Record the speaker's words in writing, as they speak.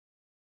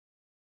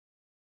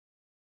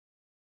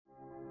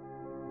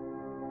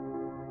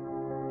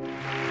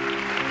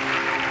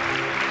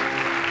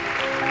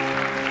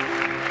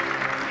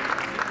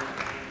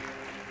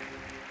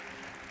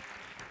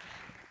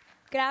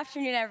Good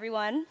afternoon,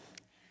 everyone.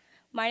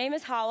 My name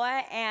is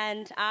Hawa,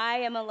 and I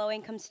am a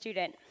low-income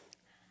student.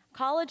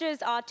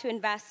 Colleges ought to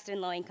invest in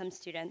low-income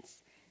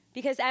students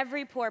because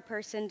every poor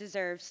person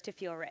deserves to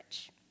feel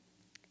rich.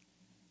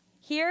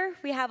 Here,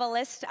 we have a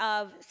list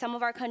of some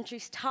of our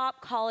country's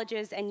top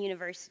colleges and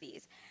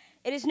universities.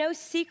 It is no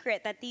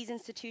secret that these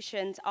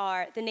institutions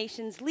are the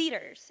nation's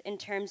leaders in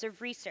terms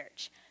of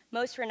research,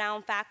 most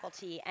renowned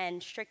faculty,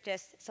 and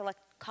strictest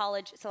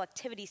college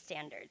selectivity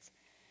standards.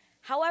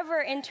 However,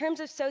 in terms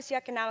of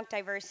socioeconomic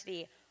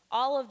diversity,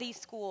 all of these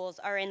schools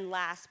are in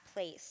last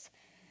place.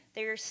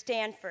 They're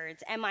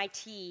Stanford's,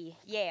 MIT,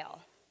 Yale.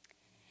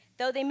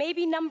 Though they may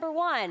be number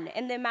one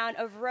in the amount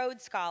of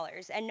Rhodes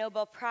Scholars and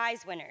Nobel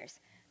Prize winners,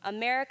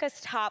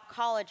 America's top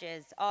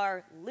colleges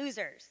are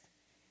losers.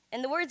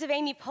 In the words of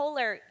Amy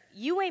Poehler,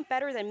 you ain't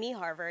better than me,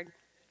 Harvard.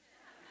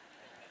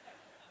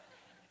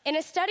 In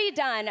a study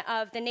done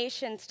of the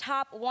nation's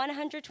top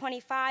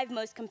 125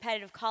 most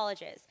competitive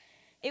colleges,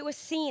 it was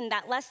seen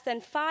that less than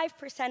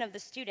 5% of the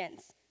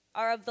students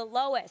are of the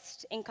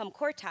lowest income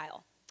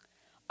quartile.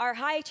 Our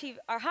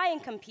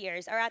high-income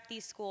peers are at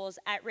these schools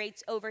at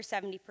rates over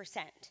 70%.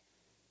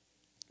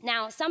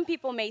 Now, some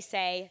people may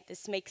say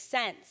this makes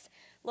sense.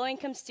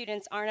 Low-income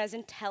students aren't as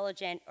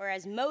intelligent or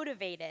as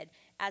motivated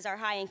as our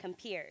high-income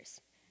peers.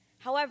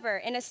 However,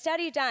 in a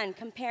study done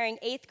comparing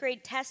 8th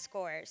grade test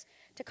scores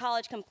to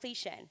college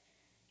completion,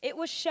 it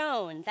was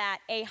shown that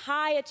a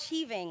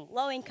high-achieving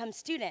low-income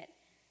student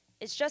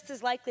is just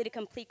as likely to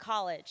complete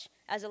college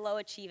as a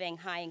low-achieving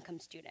high-income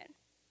student.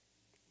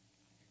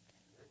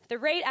 The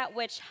rate at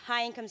which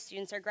high-income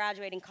students are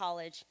graduating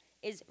college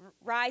is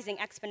rising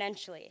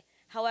exponentially.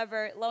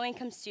 However,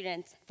 low-income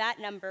students, that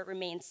number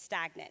remains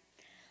stagnant.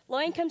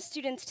 Low-income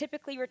students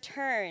typically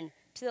return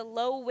to the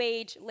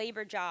low-wage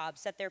labor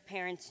jobs that their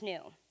parents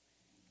knew.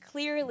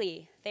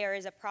 Clearly, there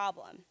is a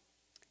problem.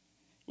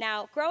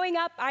 Now, growing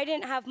up, I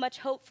didn't have much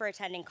hope for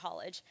attending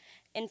college.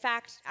 In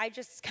fact, I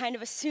just kind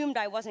of assumed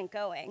I wasn't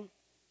going.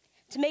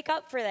 To make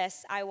up for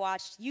this, I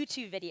watched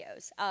YouTube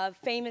videos of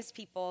famous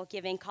people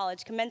giving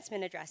college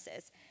commencement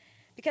addresses,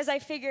 because I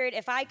figured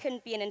if I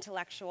couldn't be an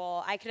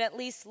intellectual, I could at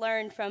least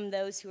learn from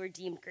those who were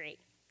deemed great.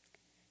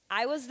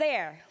 I was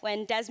there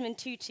when Desmond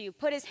Tutu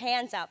put his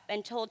hands up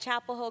and told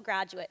Chapel Hill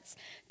graduates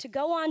to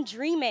go on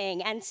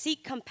dreaming and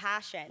seek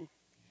compassion.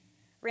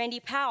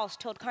 Randy Pausch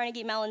told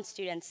Carnegie Mellon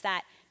students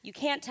that you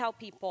can't tell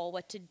people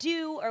what to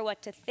do or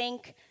what to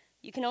think,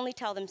 you can only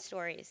tell them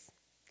stories.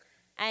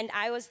 And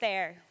I was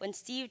there when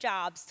Steve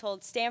Jobs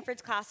told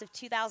Stanford's class of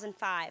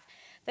 2005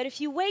 that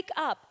if you wake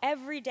up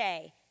every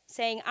day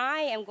saying, I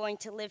am going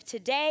to live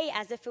today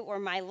as if it were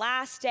my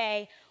last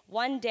day,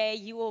 one day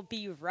you will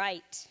be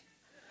right.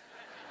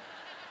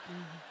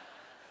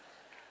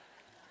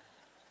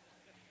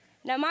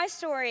 Now, my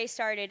story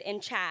started in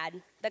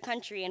Chad, the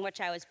country in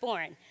which I was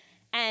born.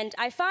 And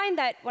I find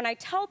that when I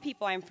tell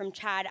people I'm from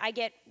Chad, I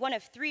get one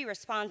of three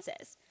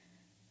responses.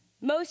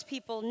 Most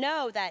people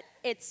know that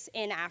it's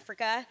in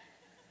Africa.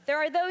 There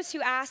are those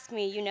who ask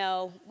me,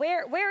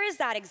 where is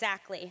that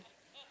exactly?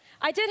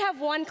 I did have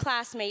one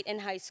classmate in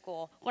high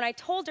school. When I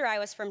told her I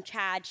was from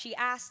Chad, she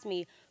asked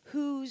me,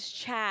 who's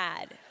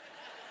Chad?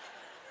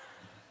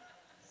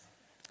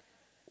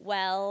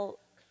 Well,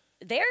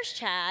 there's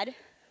Chad.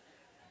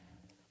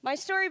 My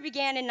story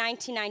began in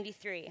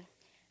 1993.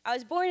 I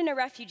was born in a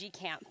refugee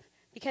camp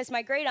because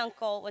my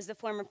great-uncle was the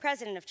former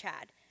president of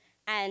Chad.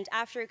 And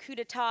after a coup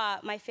d'etat,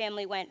 my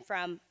family went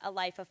from a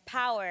life of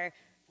power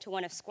to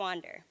one of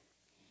squander.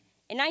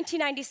 In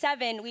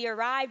 1997, we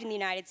arrived in the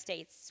United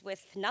States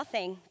with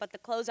nothing but the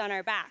clothes on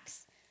our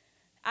backs.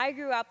 I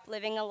grew up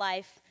living a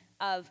life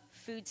of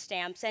food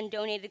stamps and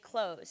donated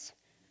clothes.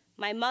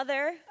 My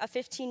mother, a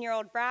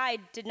 15-year-old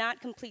bride, did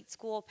not complete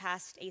school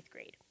past 8th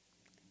grade.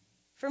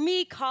 For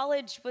me,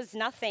 college was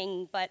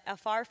nothing but a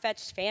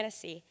far-fetched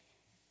fantasy.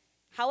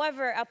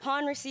 However,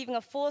 upon receiving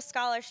a full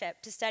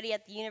scholarship to study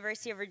at the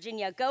University of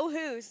Virginia, go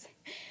Hoos,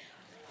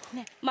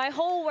 my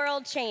whole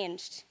world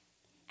changed.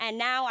 And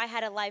now I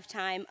had a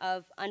lifetime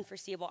of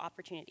unforeseeable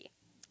opportunity.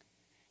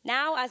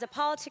 Now, as a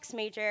politics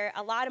major,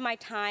 a lot of my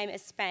time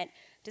is spent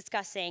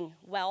discussing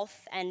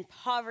wealth and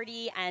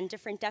poverty and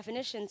different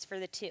definitions for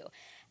the two.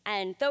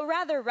 And though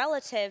rather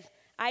relative,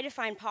 I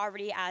define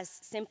poverty as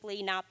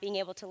simply not being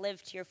able to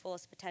live to your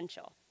fullest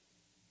potential.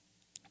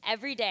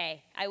 Every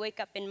day, I wake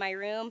up in my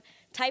room,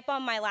 type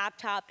on my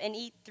laptop, and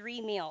eat 3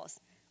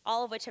 meals,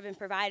 all of which have been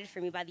provided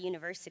for me by the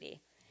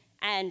university.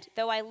 And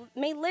though I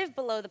may live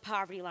below the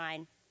poverty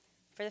line,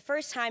 for the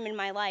first time in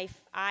my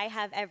life, I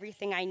have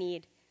everything I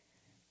need.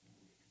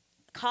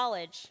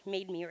 College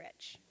made me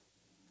rich.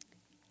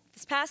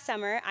 This past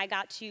summer, I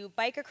got to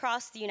bike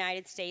across the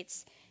United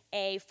States,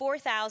 a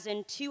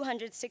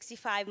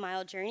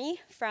 4,265-mile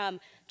journey from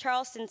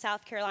Charleston,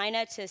 South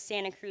Carolina to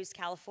Santa Cruz,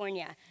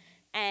 California.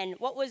 And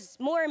what was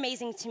more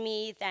amazing to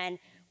me than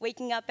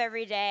waking up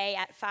every day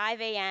at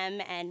 5 a.m.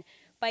 and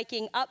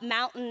biking up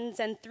mountains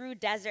and through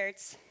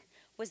deserts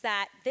was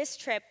that this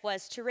trip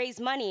was to raise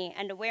money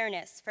and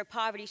awareness for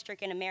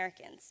poverty-stricken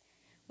Americans.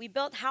 We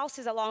built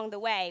houses along the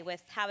way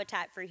with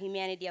Habitat for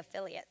Humanity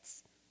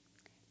affiliates.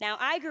 Now,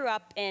 I grew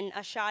up in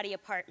a shoddy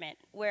apartment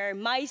where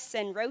mice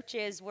and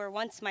roaches were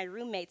once my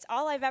roommates.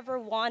 All I've ever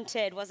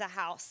wanted was a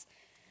house.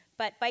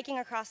 But biking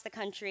across the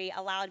country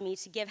allowed me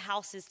to give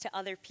houses to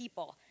other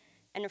people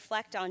and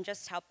reflect on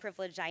just how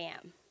privileged I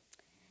am.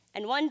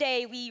 And one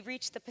day, we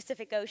reached the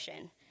Pacific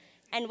Ocean.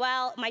 And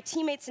while my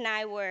teammates and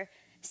I were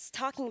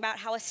talking about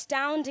how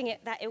astounding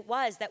it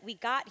was that we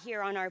got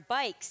here on our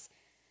bikes,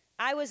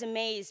 I was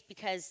amazed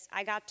because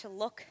I got to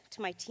look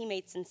to my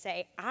teammates and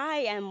say, I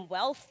am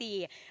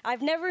wealthy.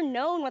 I've never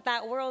known what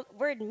that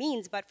word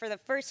means, but for the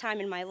first time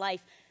in my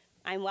life,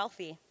 I'm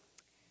wealthy.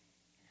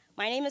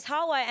 My name is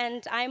Hawa,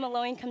 and I'm a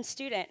low-income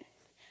student.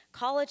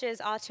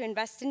 Colleges ought to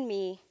invest in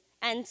me,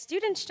 and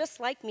students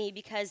just like me,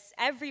 because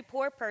every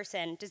poor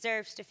person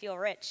deserves to feel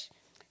rich.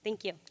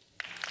 Thank you.